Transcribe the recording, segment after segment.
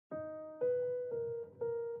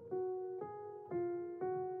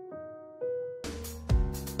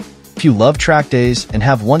If you love track days and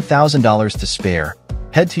have $1,000 to spare,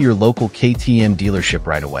 head to your local KTM dealership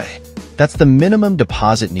right away. That's the minimum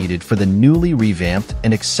deposit needed for the newly revamped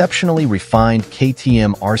and exceptionally refined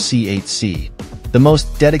KTM RC 8C, the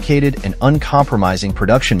most dedicated and uncompromising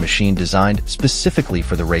production machine designed specifically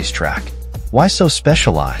for the racetrack. Why so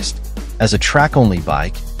specialized? As a track-only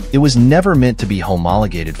bike, it was never meant to be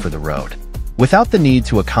homologated for the road. Without the need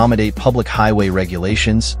to accommodate public highway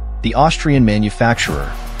regulations, the Austrian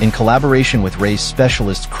manufacturer, in collaboration with race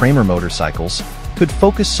specialist Kramer Motorcycles, could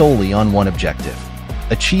focus solely on one objective: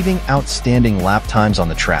 achieving outstanding lap times on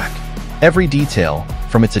the track. Every detail,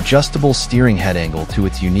 from its adjustable steering head angle to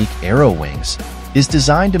its unique aero wings, is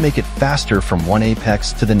designed to make it faster from one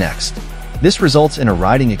apex to the next. This results in a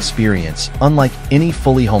riding experience unlike any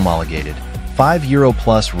fully homologated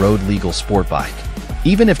 €5+ road-legal sport bike.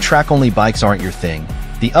 Even if track-only bikes aren't your thing,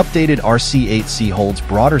 the updated RC8C holds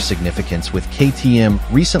broader significance, with KTM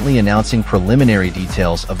recently announcing preliminary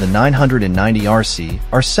details of the 990 RC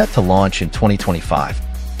are set to launch in 2025.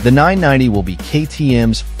 The 990 will be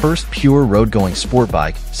KTM's first pure road-going sport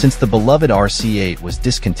bike since the beloved RC8 was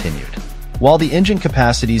discontinued. While the engine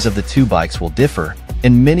capacities of the two bikes will differ,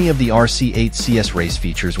 and many of the RC8 CS race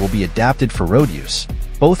features will be adapted for road use,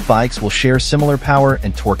 both bikes will share similar power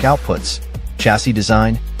and torque outputs, chassis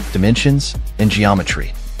design, dimensions, and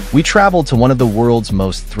geometry. We traveled to one of the world's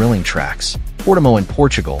most thrilling tracks, Portimao in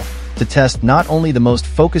Portugal, to test not only the most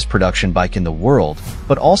focused production bike in the world,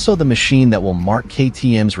 but also the machine that will mark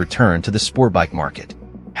KTM's return to the sport bike market.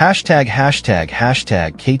 #KTM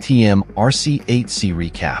RC8C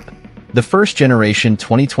Recap. The first generation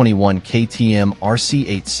 2021 KTM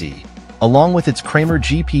RC8C, along with its Kramer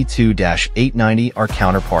GP2-890R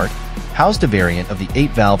counterpart, housed a variant of the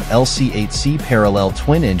 8-valve LC8C parallel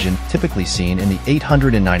twin engine typically seen in the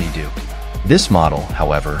 890 Duke. This model,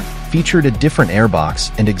 however, featured a different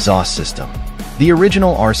airbox and exhaust system. The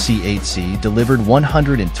original RC8C delivered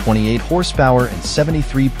 128 horsepower and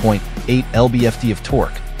 73.8 lb-ft of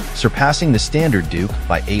torque, surpassing the standard Duke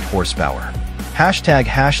by 8 horsepower.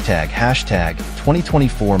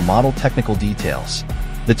 #2024 model technical details.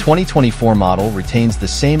 The 2024 model retains the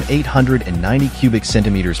same 890 cubic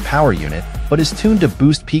centimeters power unit, but is tuned to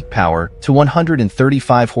boost peak power to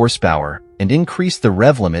 135 horsepower and increase the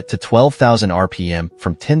rev limit to 12,000 RPM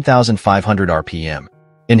from 10,500 RPM.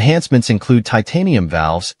 Enhancements include titanium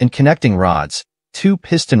valves and connecting rods, 2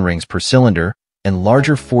 piston rings per cylinder, and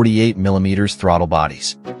larger 48mm throttle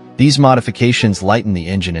bodies. These modifications lighten the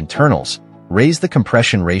engine internals, raise the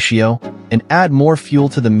compression ratio, and add more fuel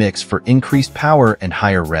to the mix for increased power and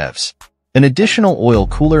higher revs. An additional oil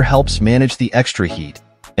cooler helps manage the extra heat,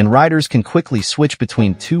 and riders can quickly switch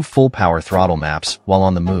between 2 full-power throttle maps while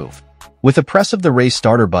on the move. With a press of the race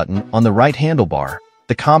starter button on the right handlebar,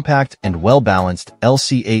 the compact and well-balanced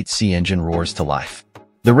LC8C engine roars to life.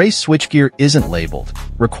 The race switchgear isn't labeled,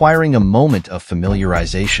 requiring a moment of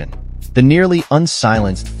familiarization. The nearly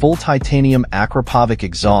unsilenced full titanium Akrapovic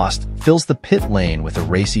exhaust fills the pit lane with a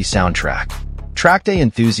racy soundtrack. Track day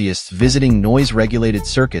enthusiasts visiting noise-regulated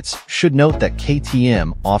circuits should note that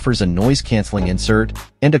KTM offers a noise-canceling insert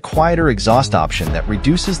and a quieter exhaust option that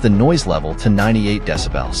reduces the noise level to 98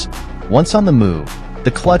 decibels. Once on the move,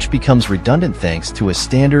 the clutch becomes redundant thanks to a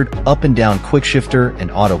standard up-and-down quickshifter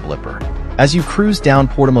and auto blipper. As you cruise down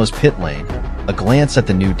Portimao's pit lane, a glance at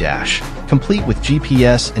the new dash, complete with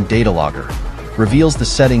GPS and data logger, reveals the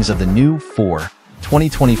settings of the new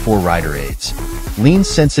 2024 rider aids.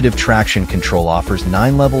 Lean-sensitive traction control offers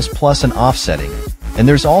 9 levels plus an offsetting, and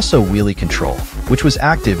there's also wheelie control, which was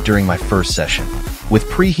active during my first session. With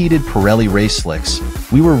preheated Pirelli race slicks,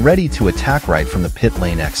 we were ready to attack right from the pit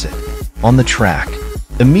lane exit. On the track,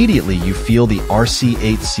 immediately you feel the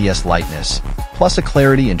RC8 CS lightness, plus a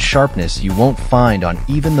clarity and sharpness you won't find on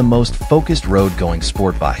even the most focused road-going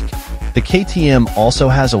sport bike. The KTM also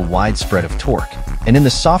has a wide spread of torque, and in the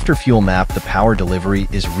softer fuel map the power delivery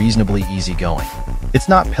is reasonably easygoing. It's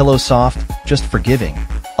not pillow soft, just forgiving,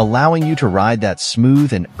 allowing you to ride that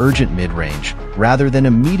smooth and urgent mid-range, rather than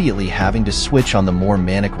immediately having to switch on the more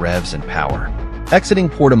manic revs and power. Exiting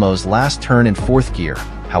Portimao's last turn in 4th gear,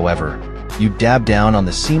 however, you dab down on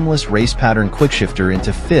the seamless race pattern quickshifter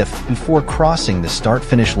into 5th before crossing the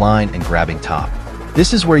start-finish line and grabbing top.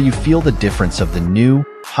 This is where you feel the difference of the new,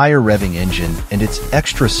 higher revving engine and its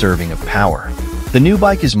extra serving of power. The new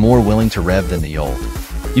bike is more willing to rev than the old.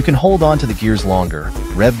 You can hold on to the gears longer,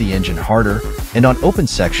 rev the engine harder, and on open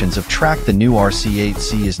sections of track the new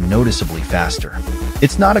RC8C is noticeably faster.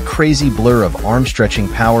 It's not a crazy blur of arm-stretching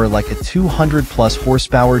power like a 200+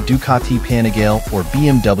 horsepower Ducati Panigale or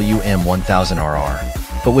BMW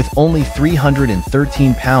M1000RR, but with only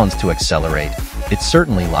 313 pounds to accelerate, It's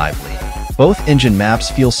certainly lively. Both engine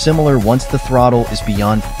maps feel similar once the throttle is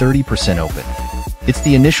beyond 30% open. It's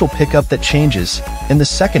the initial pickup that changes, and the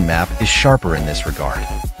second map is sharper in this regard.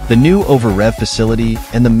 The new over-rev facility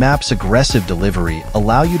and the map's aggressive delivery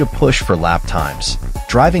allow you to push for lap times,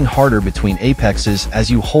 driving harder between apexes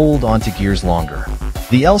as you hold onto gears longer.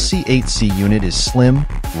 The LC8C unit is slim,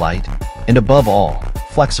 light, and above all,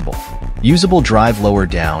 flexible. Usable drive lower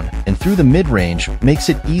down and through the mid-range makes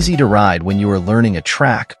it easy to ride when you are learning a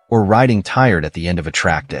track or riding tired at the end of a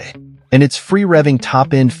track day. And its free-revving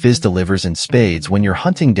top-end fizz delivers in spades when you're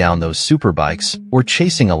hunting down those superbikes or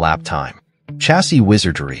chasing a lap time. Chassis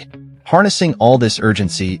wizardry. Harnessing all this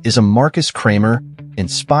urgency is a Marcus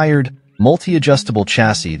Kramer-inspired, multi-adjustable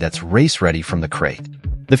chassis that's race-ready from the crate.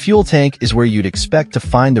 The fuel tank is where you'd expect to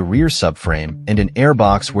find the rear subframe and an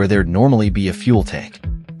airbox where there'd normally be a fuel tank.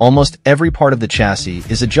 Almost every part of the chassis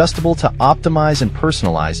is adjustable to optimize and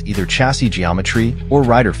personalize either chassis geometry or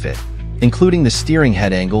rider fit, including the steering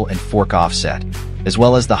head angle and fork offset, as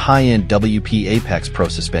well as the high-end WP Apex Pro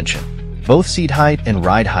suspension. Both seat height and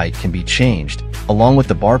ride height can be changed, along with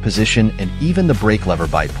the bar position and even the brake lever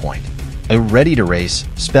bite point. A ready-to-race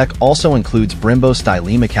spec also includes Brembo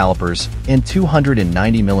Stylema calipers and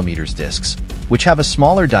 290mm discs, which have a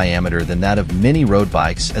smaller diameter than that of many road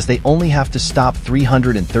bikes as they only have to stop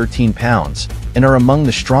 313 pounds and are among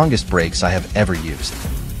the strongest brakes I have ever used.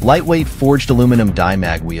 Lightweight forged aluminum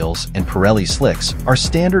Dimag wheels and Pirelli slicks are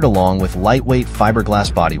standard along with lightweight fiberglass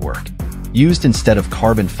bodywork, used instead of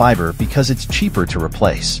carbon fiber because it's cheaper to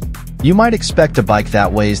replace. You might expect a bike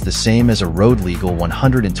that weighs the same as a road-legal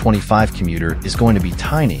 125 commuter is going to be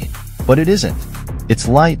tiny, but it isn't. It's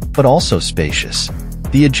light, but also spacious.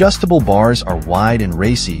 The adjustable bars are wide and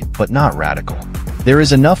racy, but not radical. There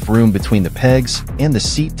is enough room between the pegs and the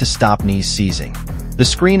seat to stop knees seizing. The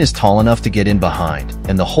screen is tall enough to get in behind,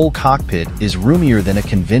 and the whole cockpit is roomier than a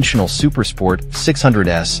conventional Supersport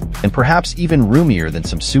 600S and perhaps even roomier than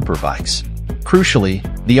some superbikes. Crucially,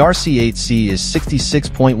 the RC8C is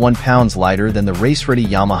 66.1 pounds lighter than the race-ready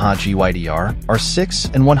Yamaha GYDR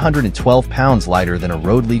R6 and 112 pounds lighter than a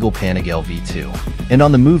road-legal Panigale V2. And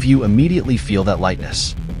on the move you immediately feel that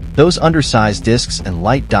lightness. Those undersized discs and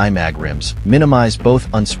light Dimag rims minimize both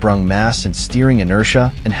unsprung mass and steering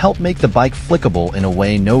inertia and help make the bike flickable in a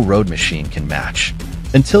way no road machine can match.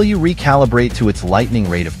 Until you recalibrate to its lightning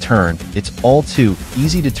rate of turn, it's all too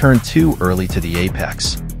easy to turn too early to the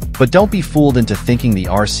apex. But don't be fooled into thinking the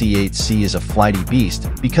RC8C is a flighty beast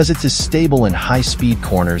because it's as stable in high-speed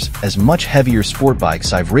corners as much heavier sport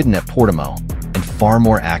bikes I've ridden at Portimao, and far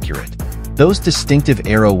more accurate. Those distinctive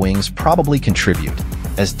aero wings probably contribute,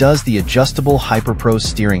 as does the adjustable HyperPro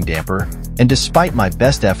steering damper, and despite my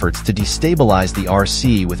best efforts to destabilize the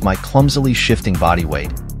RC with my clumsily shifting body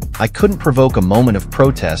weight, I couldn't provoke a moment of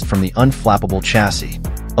protest from the unflappable chassis.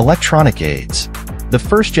 Electronic aids. The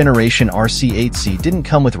first-generation RC8C didn't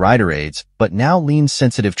come with rider aids, but now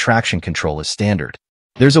lean-sensitive traction control is standard.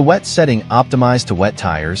 There's a wet setting optimized to wet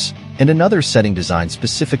tires, and another setting designed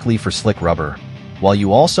specifically for slick rubber, while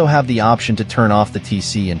you also have the option to turn off the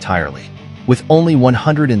TC entirely. With only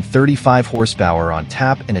 135 horsepower on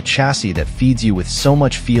tap and a chassis that feeds you with so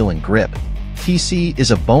much feel and grip, TC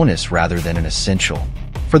is a bonus rather than an essential.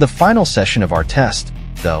 For the final session of our test,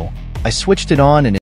 though, I switched it on and